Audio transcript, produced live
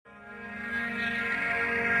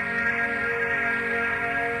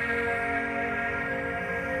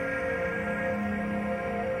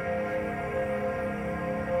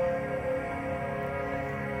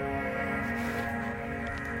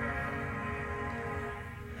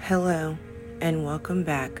Hello, and welcome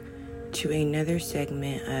back to another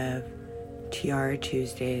segment of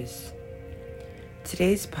TiaraTuesdays.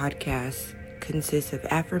 Today's podcast consists of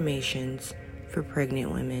affirmations for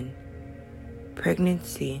pregnant women.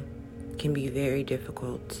 Pregnancy can be very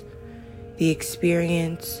difficult. The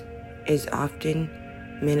experience is often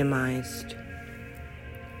minimized.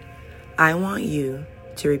 I want you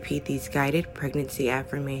to repeat these guided pregnancy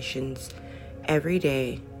affirmations every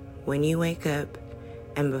day when you wake up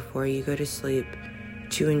and before you go to sleep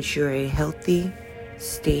to ensure a healthy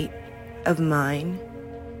state of mind,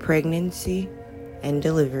 pregnancy, and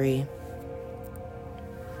delivery.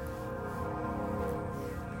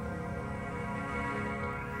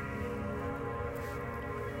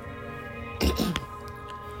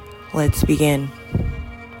 Let's begin.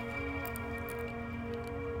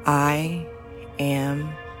 I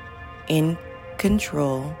am in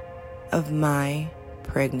control of my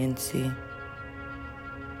pregnancy.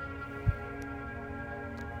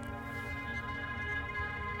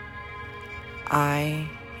 I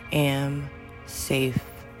am safe.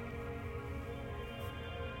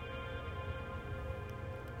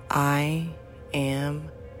 I am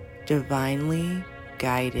divinely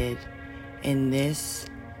guided in this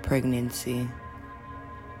pregnancy.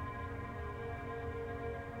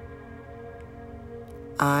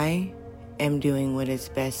 I am doing what is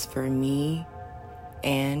best for me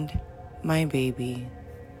and my baby.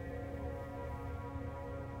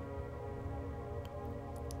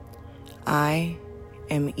 I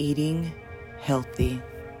am eating healthy.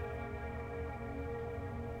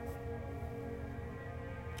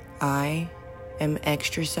 I am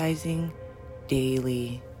exercising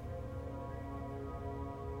daily.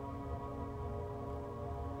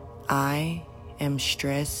 I am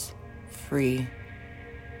stress-free.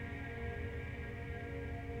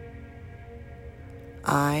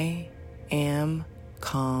 I am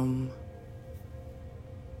calm.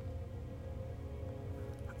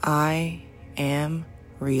 I am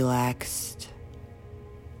relaxed.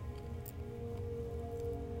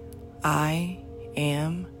 I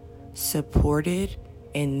am supported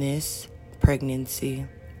in this pregnancy.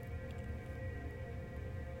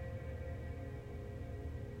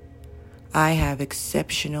 I have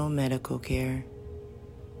exceptional medical care.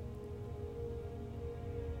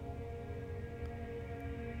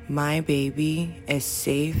 My baby is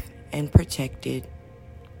safe and protected.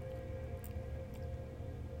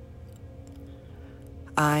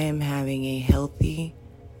 I am having a healthy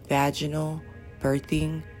vaginal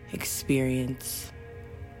birthing experience.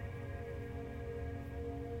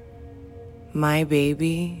 My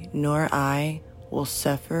baby nor I will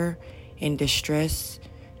suffer in distress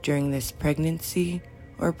during this pregnancy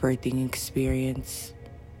or birthing experience.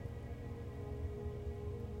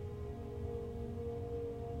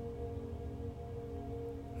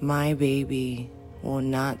 My baby will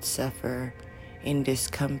not suffer in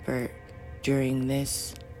discomfort during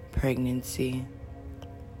this pregnancy.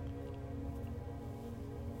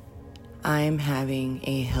 I am having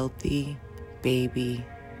a healthy baby.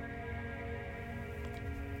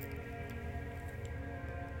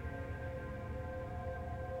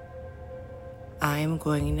 I am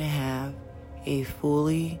going to have a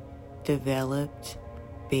fully developed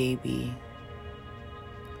baby.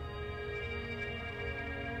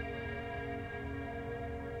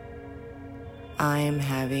 I am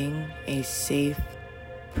having a safe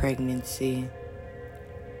pregnancy.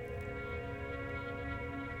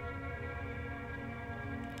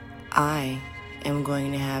 I am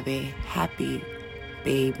going to have a happy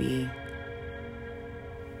baby.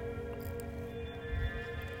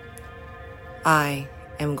 I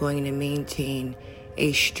am going to maintain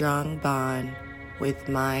a strong bond with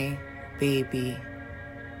my baby.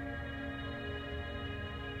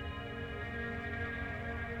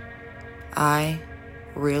 I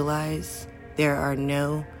realize there are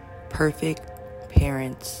no perfect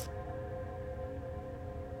parents.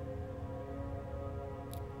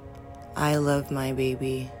 I love my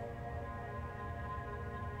baby.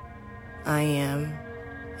 I am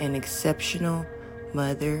an exceptional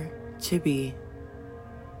mother to be.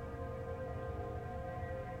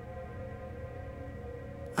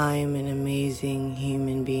 I am an amazing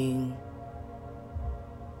human being.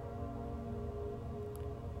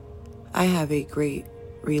 I have a great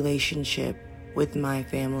relationship with my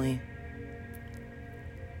family.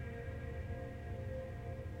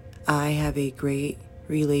 I have a great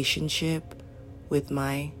relationship with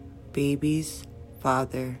my baby's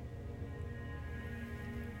father.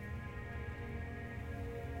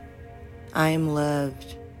 I am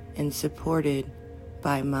loved and supported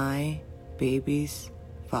by my baby's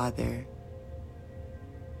father.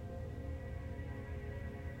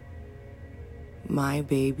 My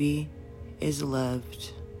baby is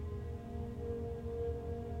loved.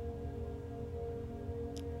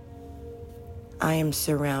 I am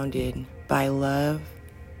surrounded by love,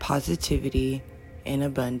 positivity, and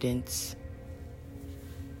abundance.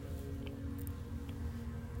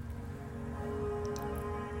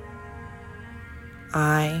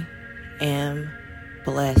 I am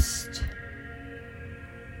blessed.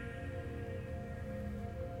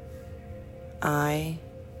 I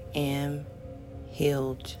am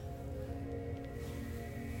healed.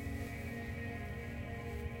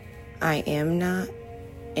 I am not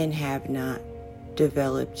and have not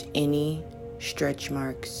developed any stretch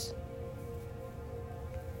marks.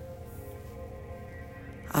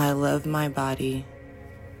 I love my body.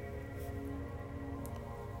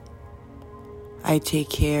 I take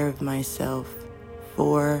care of myself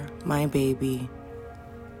for my baby.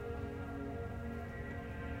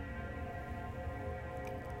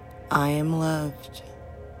 I am loved.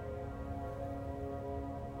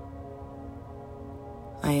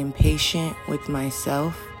 I am patient with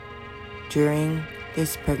myself during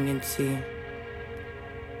this pregnancy.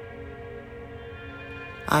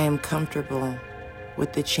 I am comfortable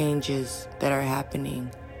with the changes that are happening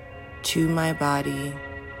to my body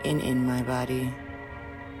and in my body.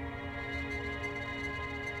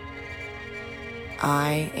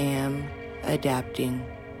 I am adapting.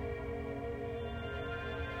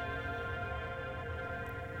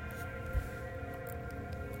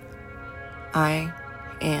 I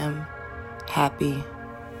am happy.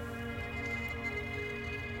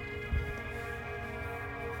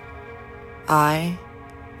 I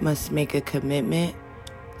must make a commitment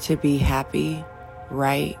to be happy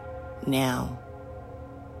right now.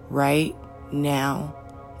 Right now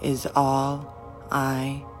is all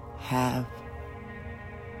I have.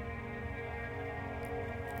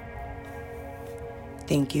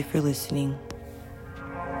 Thank you for listening.